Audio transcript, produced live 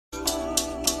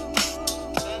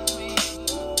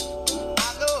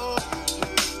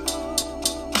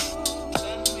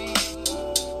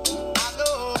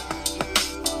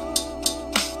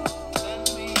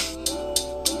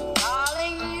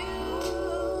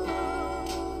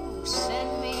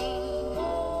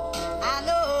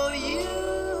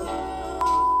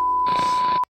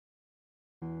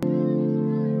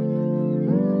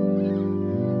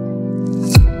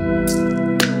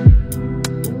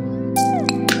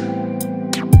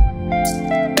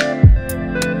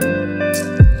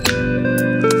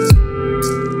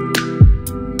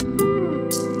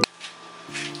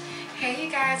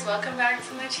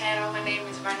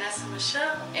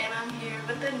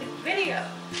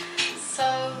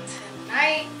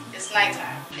it's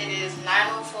nighttime. It is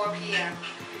 9:04 p.m.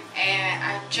 and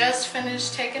I just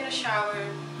finished taking a shower.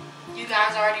 You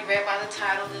guys already read by the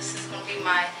title, this is going to be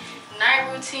my night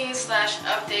routine slash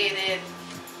updated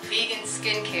vegan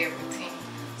skincare routine.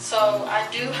 So I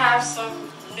do have some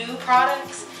new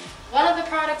products. One of the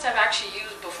products I've actually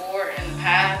used before in the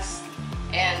past,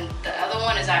 and the other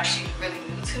one is actually really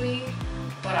new to me,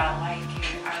 but I like it.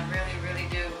 I really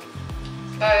do.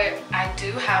 But I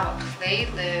do have a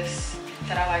playlist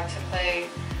that I like to play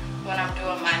when I'm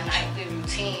doing my nightly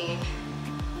routine.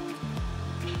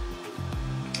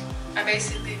 I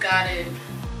basically got it,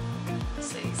 it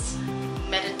says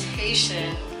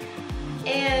meditation,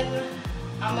 and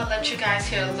I'm gonna let you guys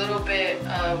hear a little bit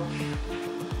of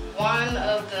one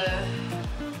of the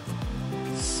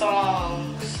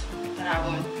songs that I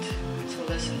want to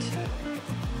listen to.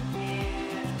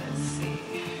 And let's see.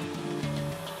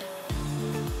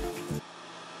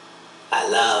 I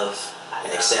love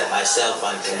and accept myself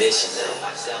unconditionally.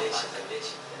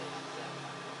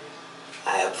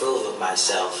 I approve of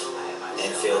myself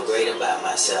and feel great about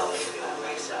myself.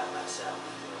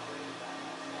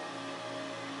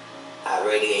 I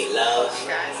radiate love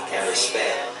and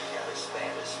respect.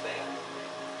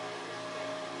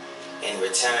 In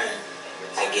return,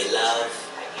 I get love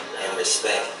and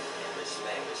respect.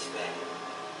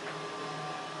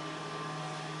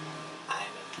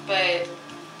 But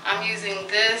I'm using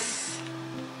this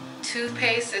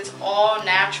toothpaste. It's all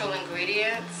natural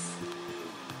ingredients.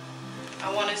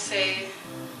 I want to say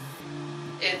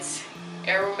it's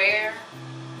Aromair,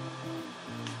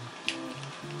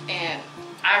 and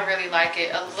I really like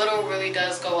it. A little really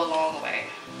does go a long way.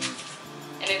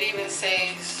 And it even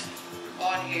says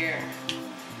on here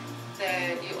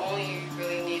that you only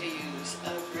really need to use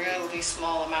a really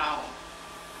small amount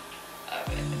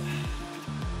of it.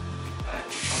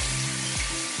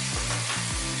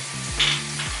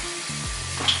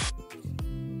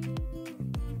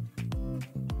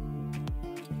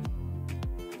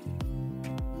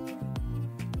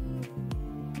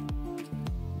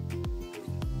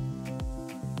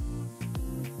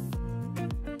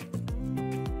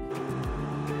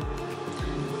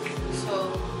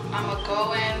 I'm gonna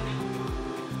go in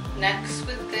next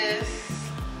with this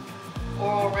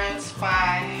oral rinse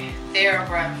by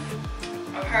TheraBreath.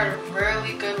 I've heard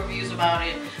really good reviews about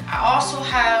it. I also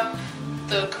have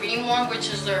the green one, which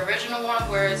is the original one,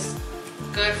 where it's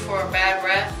good for bad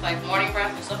breath, like morning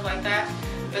breath and stuff like that.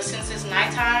 But since it's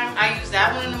nighttime, I use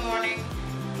that one in the morning,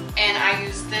 and I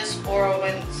use this oral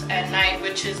rinse at night,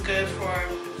 which is good for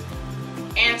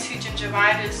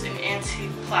anti-gingivitis and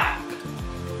anti-plaque.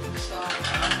 So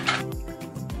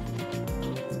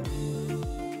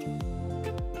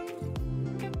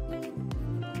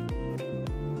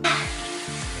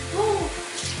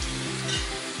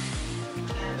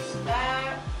that's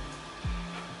that.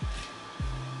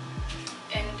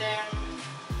 And then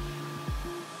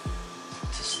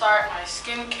to start my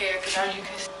skincare, because as you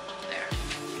can see there,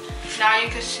 now you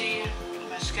can see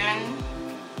my skin.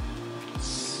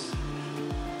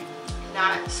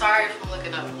 Not sorry if I'm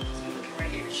looking up. Right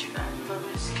here, you guys, but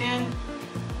my skin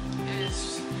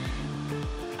is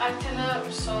acting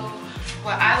up. So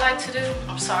what I like to do,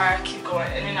 I'm sorry I keep going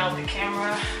in and out of the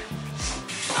camera,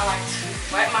 I like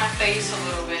to wet my face a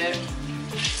little bit,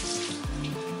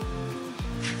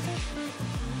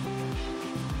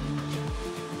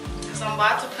 because I'm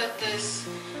about to put this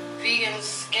vegan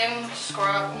skin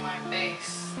scrub on my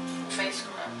face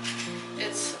scrub.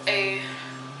 It's a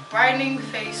brightening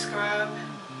face scrub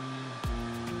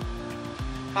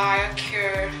by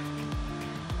Acure.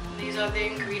 These are the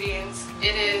ingredients.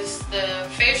 It is the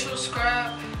facial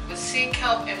scrub with sea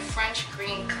kelp and French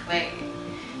green clay.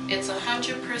 It's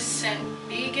 100%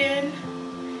 vegan,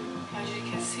 as you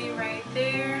can see right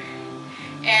there.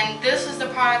 And this is the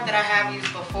product that I have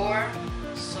used before,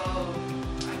 so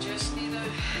I just need to.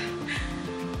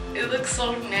 It looks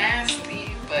so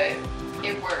nasty, but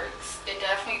it works. It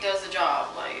definitely does the job.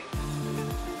 Like,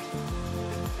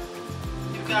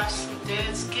 you got some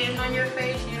dead skin on your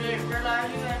face, you didn't realize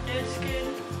you had dead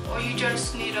skin, or you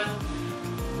just need an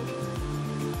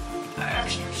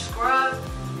extra scrub.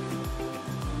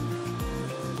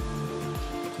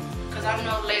 Because I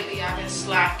know lately I've been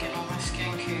slacking on my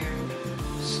skincare,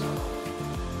 so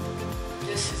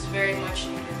this is very much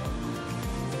needed.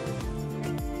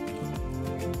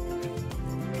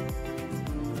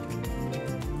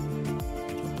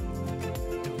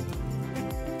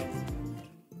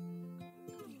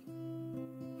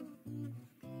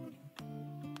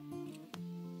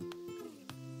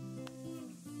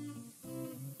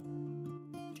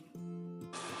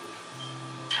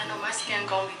 I know my skin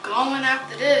gonna be glowing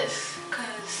after this,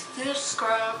 cause This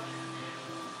scrub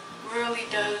really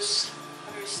does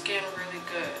your skin really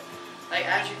good. Like,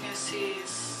 as you can see,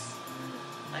 it's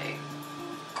like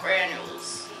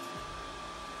granules.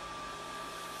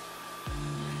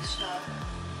 So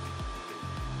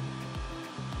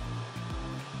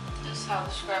this is how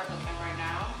the scrub looking right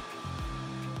now.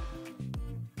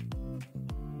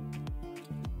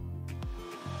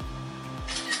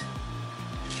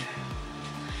 Okay.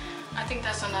 I think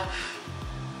that's enough.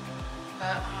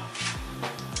 But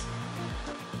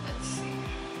let's see.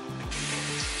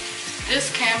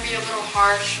 This can be a little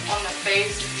harsh on the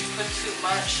face if you put too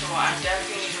much, so I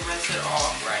definitely need to rinse it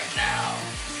off right now.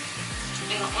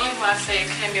 And the only reason I say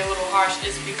it can be a little harsh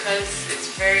is because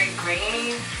it's very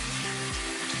grainy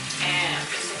and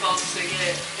it's supposed to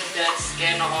get the dead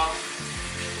skin off.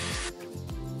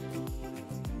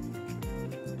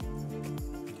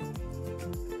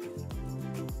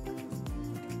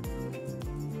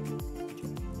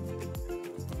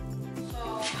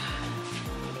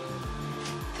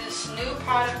 New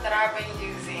product that I've been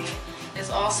using is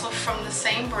also from the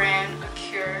same brand,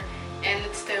 Acure, and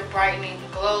it's their Brightening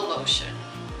Glow Lotion.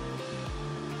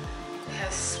 It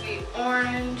has sweet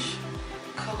orange,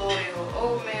 colloidal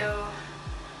oatmeal,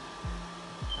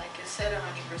 like I said,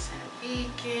 100%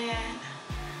 vegan,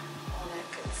 all that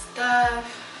good stuff.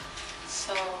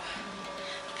 So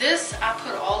this I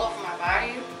put all over my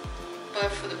body,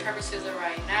 but for the purposes of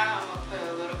right now, I'm gonna put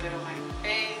a little bit on my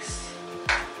face.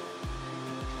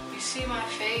 See, my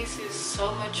face is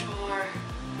so much more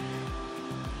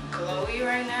glowy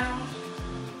right now.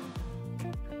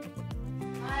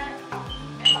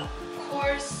 And of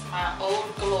course, my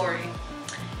old glory,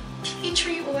 tea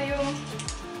tree oil.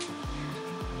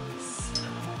 So,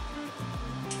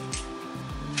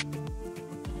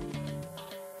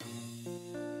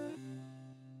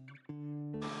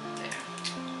 there.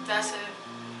 That's it.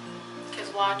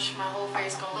 Cause watch, my whole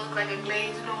face gonna look like a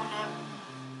glazed donut.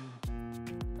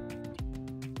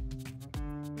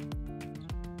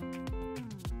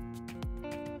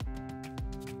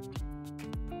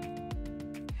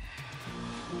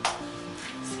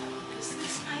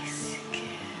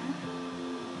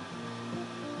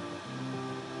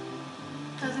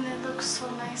 Doesn't it look so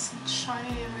nice and shiny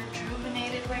and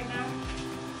rejuvenated right now?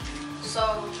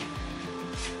 So,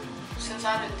 since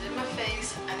I done did my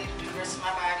face, I need to do the rest of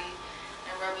my body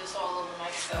and rub this all over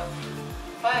myself.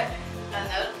 But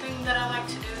another thing that I like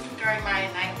to do during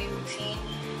my nightly routine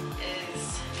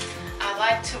is I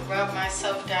like to rub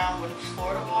myself down with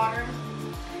Florida water.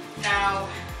 Now,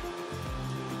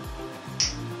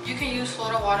 you can use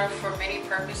Florida water for many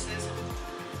purposes.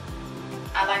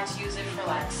 I like to use it for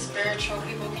like spiritual,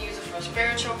 people can use it for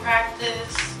spiritual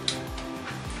practice.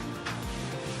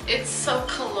 It's so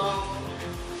cologne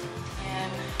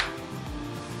and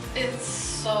it's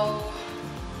so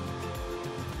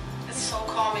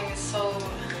calming. It's so,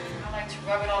 I like to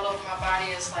rub it all over my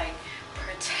body. It's like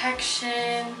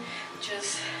protection,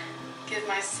 just give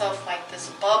myself like this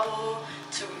bubble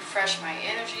to refresh my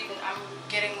energy. I'm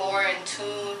getting more in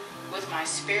tune with my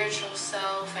spiritual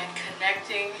self and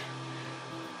connecting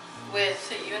with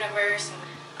the universe.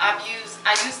 I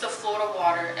use the Florida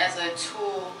water as a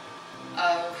tool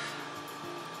of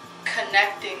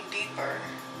connecting deeper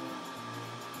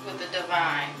with the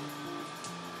divine,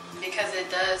 because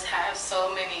it does have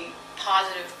so many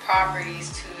positive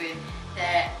properties to it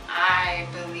that I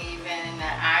believe in and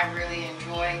that I really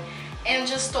enjoy. And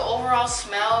just the overall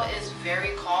smell is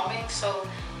very calming. So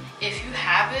if you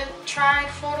haven't tried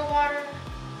Florida water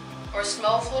or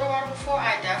smelled Florida water before,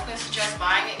 I definitely suggest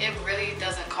buying it. It really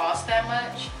doesn't cost that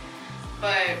much,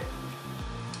 but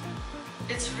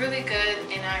it's really good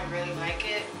and I really like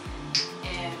it.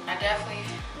 And I definitely,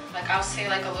 like, I'll say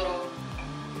like a little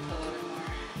bit more.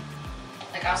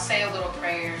 Like, I'll say a little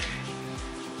prayer.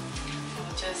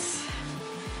 Just,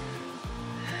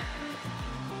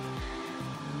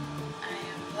 I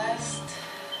am blessed.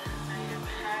 I am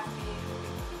happy.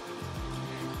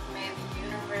 May the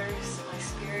universe, my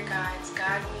spirit guides,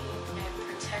 guide me and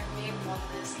protect me on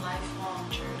this lifelong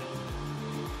journey.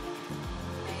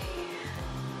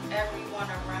 May everyone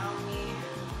around me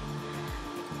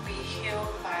be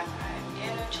healed by my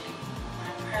energy,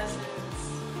 my presence.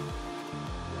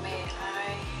 May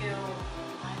I heal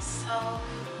myself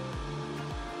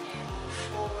and move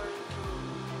forward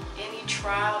through any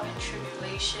trial and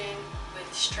tribulation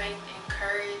with strength and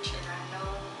courage, and I know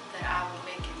that I will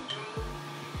make it through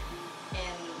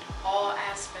in all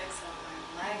aspects of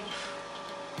my life.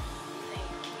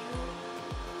 Thank you.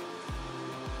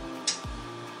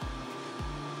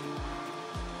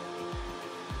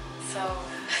 So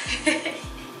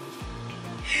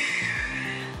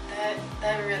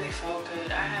that really felt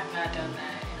good. I have not done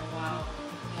that in a while.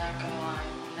 Not gonna lie,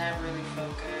 that really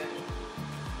felt good.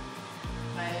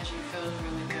 My energy feels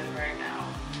really good right now.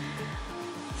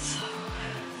 So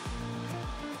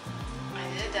I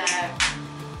did that.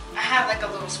 I have like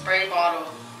a little spray bottle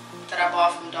that I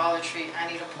bought from Dollar Tree.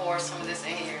 I need to pour some of this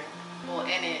in here, well,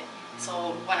 in it.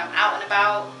 So when I'm out and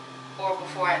about or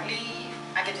before I leave,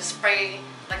 I can just spray,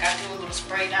 like I do a little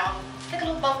spray down, take a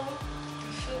little bubble.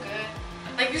 I feel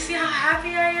good. Like, you see how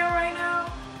happy I am right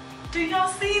now? Do y'all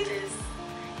see this?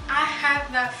 I have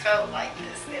not felt like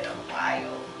this in a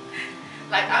while.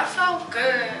 Like, I felt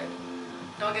good,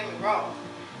 don't get me wrong,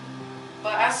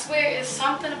 but I swear it's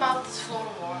something about this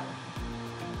Florida water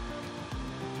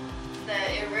that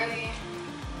it really,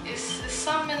 it's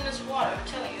something in this water. I'm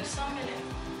telling you, it's something in it.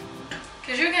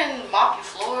 Cause you can mop your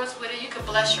floors with it, you can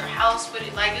bless your house with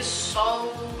it. Like, it's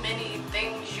so many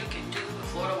things you can do with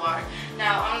Florida water.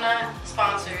 Now, I'm not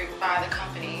sponsored by the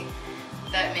company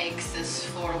that makes this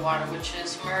Florida water, which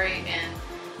is Murray and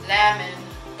Lemon,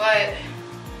 but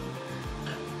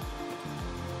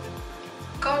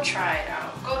go try it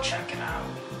out. Go check it out.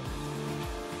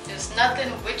 There's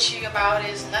nothing witchy about it.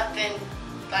 There's nothing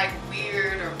like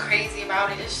weird or crazy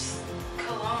about it. It's just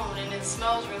cologne and it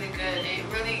smells really good. It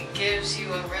really gives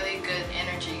you a really good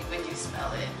energy when you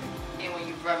smell it and when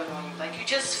you rub it on you. Like, you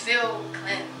just feel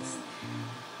cleansed.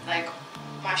 Like,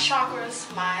 my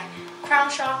chakras, my crown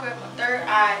chakra, my third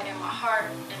eye, and my heart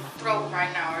and my throat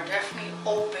right now are definitely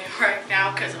open right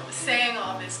now because I'm saying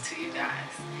all this to you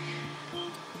guys.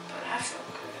 But I feel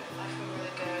good. I feel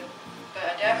really good. But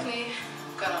I definitely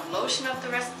gonna lotion up the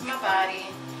rest of my body,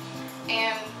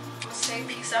 and I'll say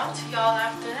peace out to y'all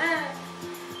after that.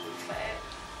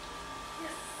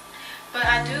 But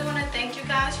I do want to thank you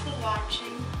guys for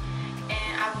watching,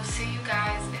 and I will see you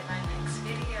guys in my next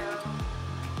video.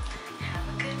 Have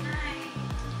a good night,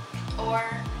 or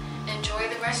enjoy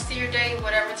the rest of your day,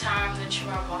 whatever time that you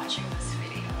are watching this